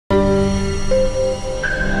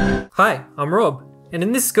Hi, I'm Rob, and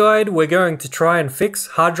in this guide we're going to try and fix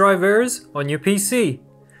hard drive errors on your PC.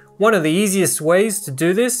 One of the easiest ways to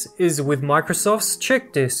do this is with Microsoft's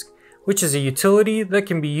CHKDSK, which is a utility that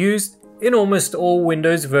can be used in almost all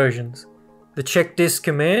Windows versions. The CHKDSK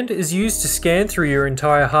command is used to scan through your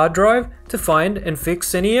entire hard drive to find and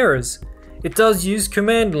fix any errors. It does use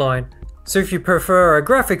command line, so if you prefer a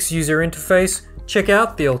graphics user interface, check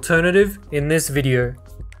out the alternative in this video.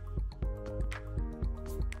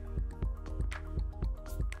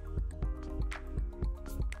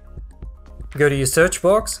 Go to your search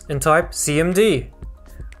box and type CMD.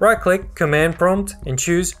 Right-click Command Prompt and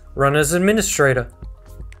choose Run as Administrator.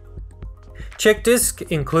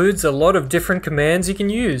 CHKDSK includes a lot of different commands you can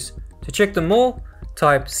use. To check them all,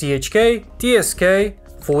 type CHKDSK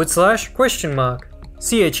 /?.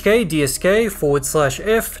 CHKDSK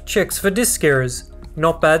 /F checks for disk errors,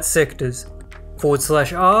 not bad sectors.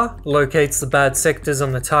 /R locates the bad sectors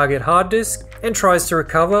on the target hard disk and tries to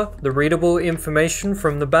recover the readable information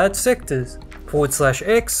from the bad sectors.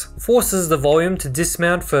 /X forces the volume to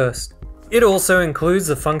dismount first. It also includes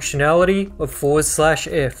the functionality of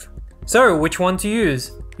 /F. So which one to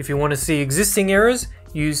use? If you want to see existing errors,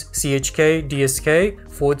 use CHKDSK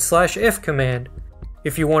 /F command.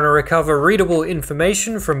 If you want to recover readable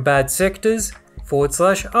information from bad sectors,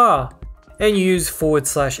 /R. And use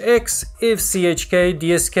 /X if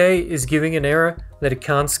CHKDSK is giving an error that it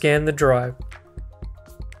can't scan the drive.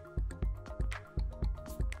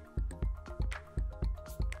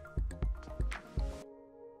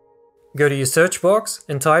 Go to your search box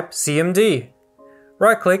and type CMD.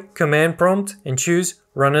 Right-click Command Prompt and choose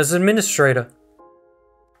Run as Administrator.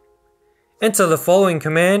 Enter the following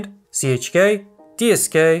command,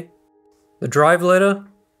 CHKDSK, the drive letter,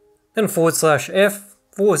 then /F/R/X,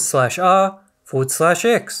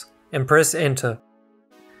 and press Enter.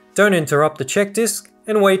 Don't interrupt the CHKDSK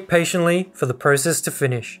and wait patiently for the process to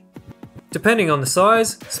finish. Depending on the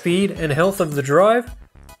size, speed, and health of the drive,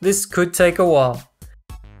 this could take a while.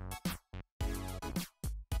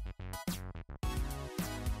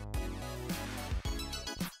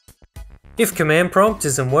 If Command Prompt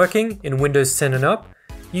isn't working in Windows 10 and up,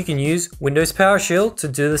 you can use Windows Powershell to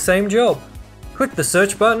do the same job. Click the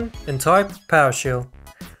search button and type PowerShell.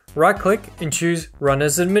 Right-click and choose Run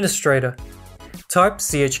as Administrator. Type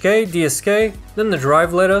CHKDSK, then the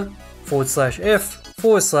drive letter /F/R/X,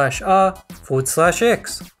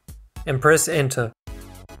 and press Enter.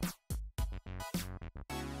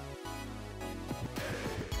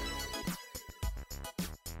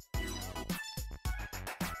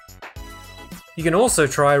 You can also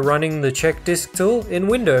try running the CHKDSK tool in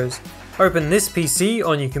Windows. Open this PC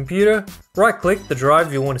on your computer, right-click the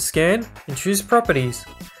drive you want to scan, and choose Properties.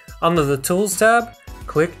 Under the Tools tab,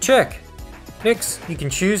 click Check. Next, you can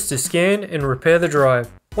choose to scan and repair the drive.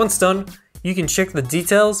 Once done, you can check the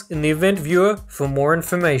details in the event viewer for more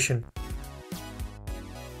information.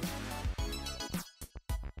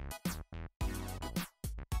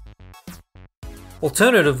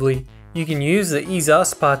 Alternatively, you can use the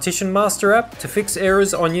EaseUS Partition Master app to fix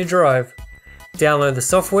errors on your drive. Download the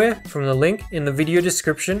software from the link in the video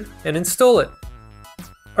description and install it.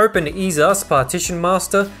 Open EaseUS Partition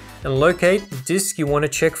Master and locate the disk you want to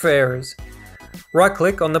check for errors.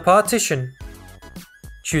 Right-click on the partition.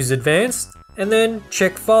 Choose Advanced and then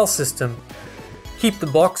check File System. Keep the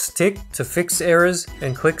box ticked to fix errors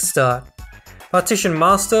and click Start. Partition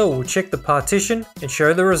Master will check the partition and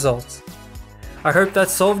show the results. I hope that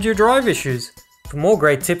solved your drive issues. For more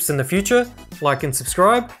great tips in the future, like and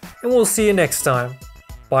subscribe, and we'll see you next time.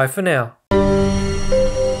 Bye for now.